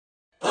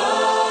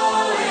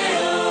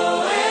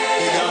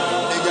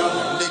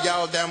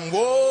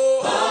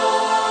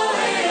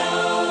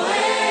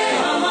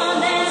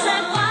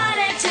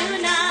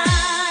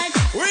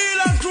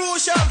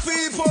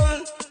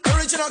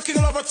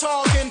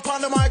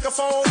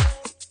microphone.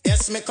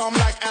 Yes, me come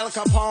like Al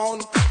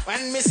Capone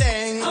when me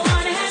sing. I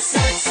wanna have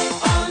sex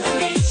on the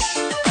beach.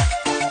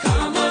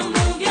 Come on,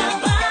 move your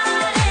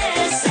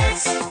body.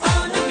 Sex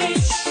on the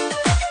beach.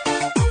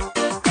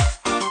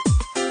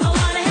 I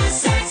wanna have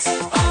sex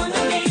on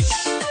the beach.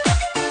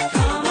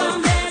 Come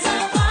on, there's a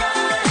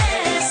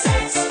party.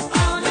 Sex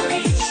on the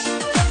beach.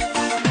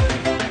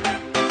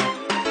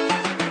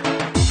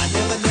 I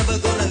never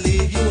gonna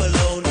leave you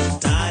alone.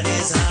 Tide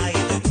is high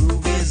and the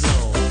groove is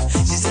on.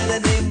 She said her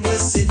name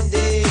was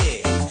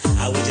Cindy.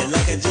 How would you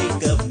like a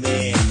drink of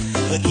me?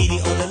 Bikini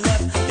on the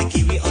left, the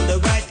kiwi on the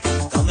right.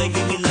 Come and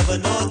give me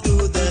loving all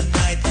through the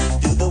night.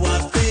 Do the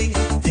one thing,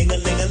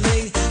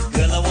 ding-a-ling-a-ling.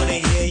 Girl, I wanna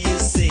hear you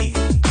sing.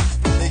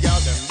 Dig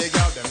out them, dig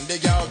out them,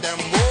 dig out them.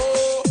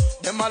 Whoa,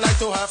 them I like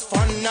to have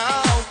fun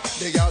now.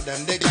 Dig out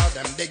them, dig out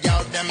them, dig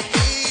out them.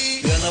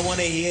 Girl, I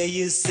wanna hear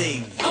you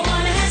sing. I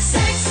wanna have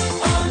sex